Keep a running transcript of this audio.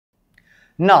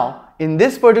Now, in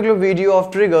this particular video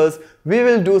of triggers, we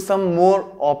will do some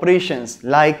more operations,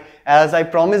 like as I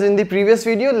promised in the previous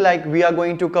video, like we are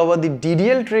going to cover the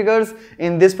Ddl triggers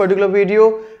in this particular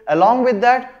video. Along with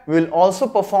that, we will also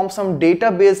perform some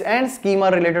database and schema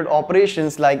related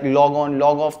operations like log on,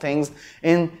 log off things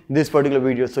in this particular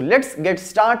video. So let's get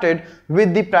started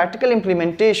with the practical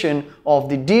implementation of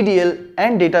the Ddl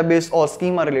and database or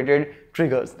schema related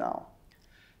triggers now.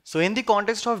 So in the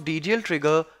context of Ddl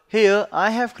trigger, here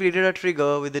I have created a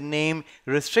trigger with the name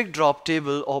restrict drop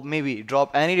table, or maybe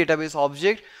drop any database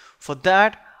object. For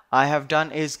that, I have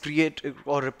done is create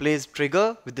or replace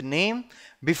trigger with the name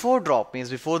before drop, means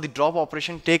before the drop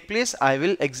operation take place, I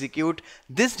will execute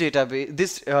this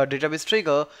database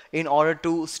trigger in order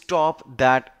to stop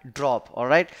that drop.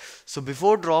 Alright, so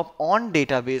before drop on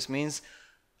database means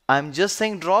I'm just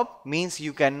saying drop means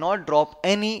you cannot drop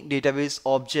any database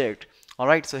object.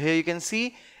 Alright, so here you can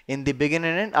see in the begin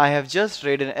and end I have just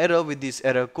read an error with this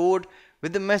error code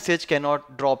with the message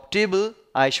cannot drop table.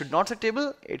 I should not say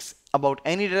table, it's about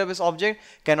any database object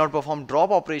cannot perform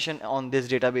drop operation on this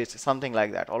database, something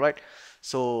like that. Alright,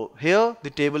 so here the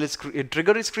table is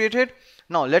trigger is created.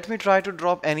 Now let me try to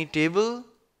drop any table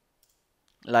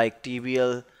like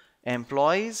TBL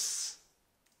employees,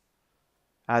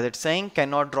 as it's saying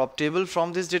cannot drop table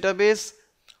from this database.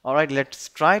 Alright, let's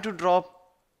try to drop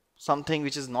something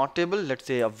which is not table, let's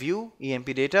say a view emp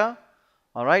data.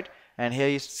 Alright, and here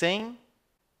it's saying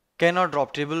cannot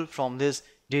drop table from this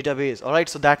database. Alright,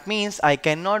 so that means I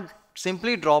cannot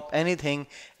simply drop anything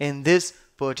in this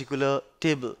particular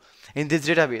table, in this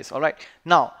database. Alright,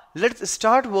 now let's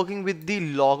start working with the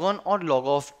log on or log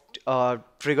off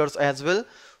triggers as well.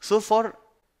 So for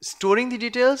storing the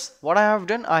details, what I have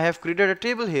done, I have created a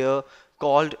table here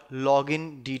called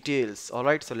login details.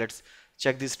 Alright, so let's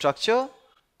check the structure.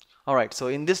 Alright, so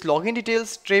in this login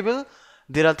details table,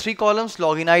 there are three columns.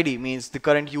 Login ID means the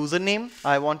current username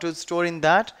I want to store in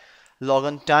that.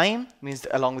 Login time means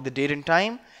along with the date and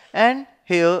time. And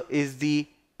here is the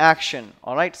action.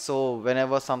 Alright, so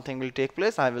whenever something will take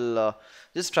place, I will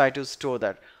just try to store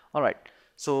that. Alright,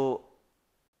 so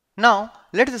now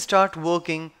let's start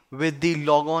working with the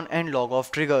log on and log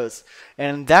off triggers.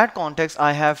 And in that context,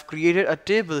 I have created a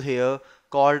table here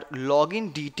called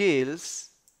login details,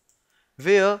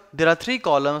 where there are three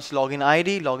columns: login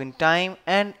ID, login time,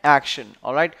 and action.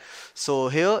 Alright, so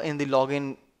here in the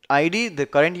login ID, the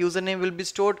current username will be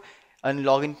stored, and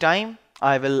login time,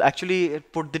 I will actually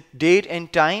put the date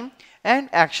and time, and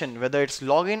action, whether it's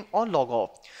login or log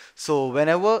off. So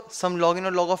whenever some login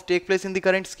or log off take place in the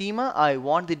current schema, I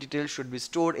want the details should be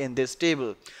stored in this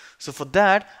table. So for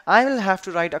that, I will have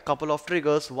to write a couple of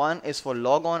triggers. One is for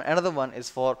log on, another one is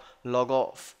for log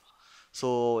off.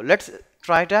 So let's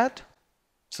try that.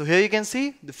 So here you can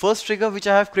see the first trigger which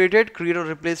I have created, create or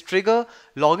replace trigger,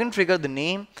 login trigger, the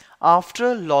name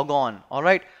after log on.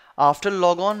 Alright, after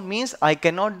log on means I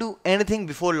cannot do anything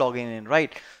before logging in,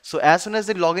 right? So as soon as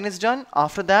the login is done,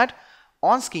 after that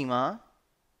on schema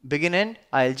begin end,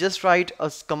 I'll just write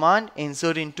a command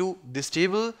insert into this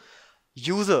table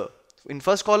user. In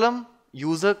first column,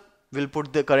 user will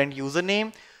put the current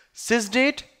username,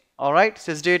 sysdate. Alright,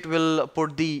 sysdate will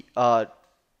put the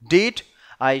date.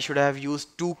 I should have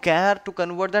used toChar to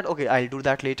convert that. Okay, I'll do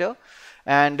that later.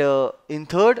 And in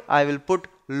third, I will put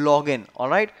login.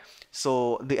 Alright,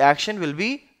 so the action will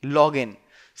be login.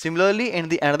 Similarly, in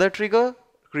the another trigger,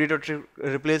 create or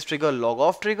replace trigger, log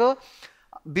off trigger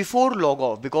before log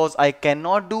off, because I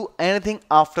cannot do anything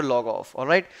after log off.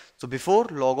 Alright, so before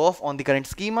log off on the current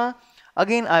schema,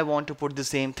 again I want to put the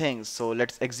same things. So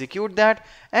let's execute that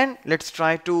and let's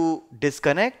try to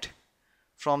disconnect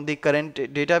from the current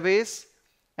database.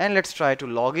 And let's try to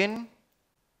log in.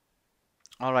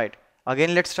 Alright,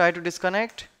 again let's try to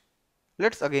disconnect.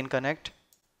 Let's again connect.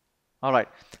 Alright,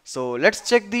 so let's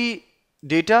check the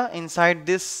data inside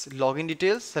this login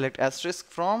details. Select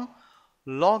asterisk from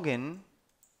login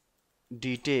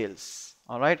details.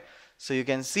 Alright, so you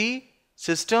can see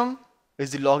system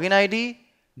is the login ID,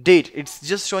 date, it's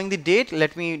just showing the date.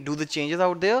 Let me do the changes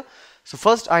out there. So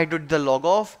first I did the log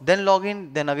off, then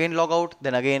login, then again log out,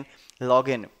 then again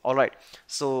login. Alright,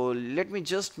 so let me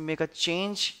just make a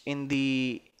change in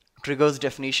the triggers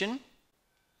definition.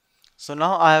 So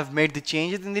now I have made the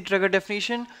changes in the trigger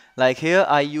definition. Like here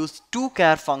I used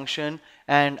toChar function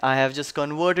and I have just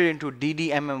converted into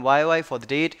DDMMYY for the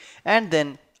date and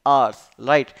then hours,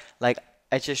 right, like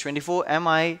HS24,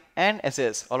 MI and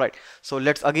SS. Alright, so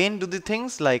let's again do the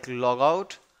things like log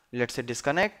out, let's say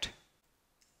disconnect,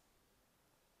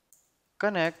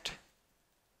 connect.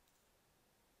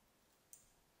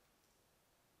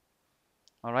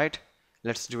 Alright,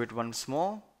 let's do it once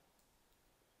more.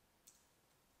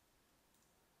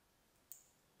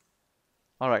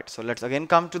 Alright, so let's again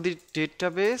come to the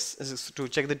database to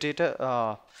check the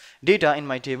data in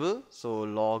my table. So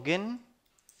login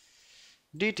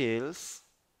details.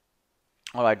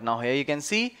 Alright, now here you can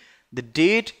see the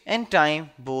date and time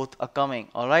both are coming.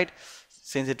 Alright,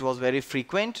 since it was very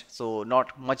frequent, so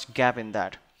not much gap in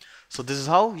that. So this is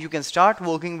how you can start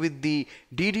working with the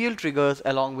Ddl triggers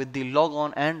along with the log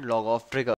on and log off trigger.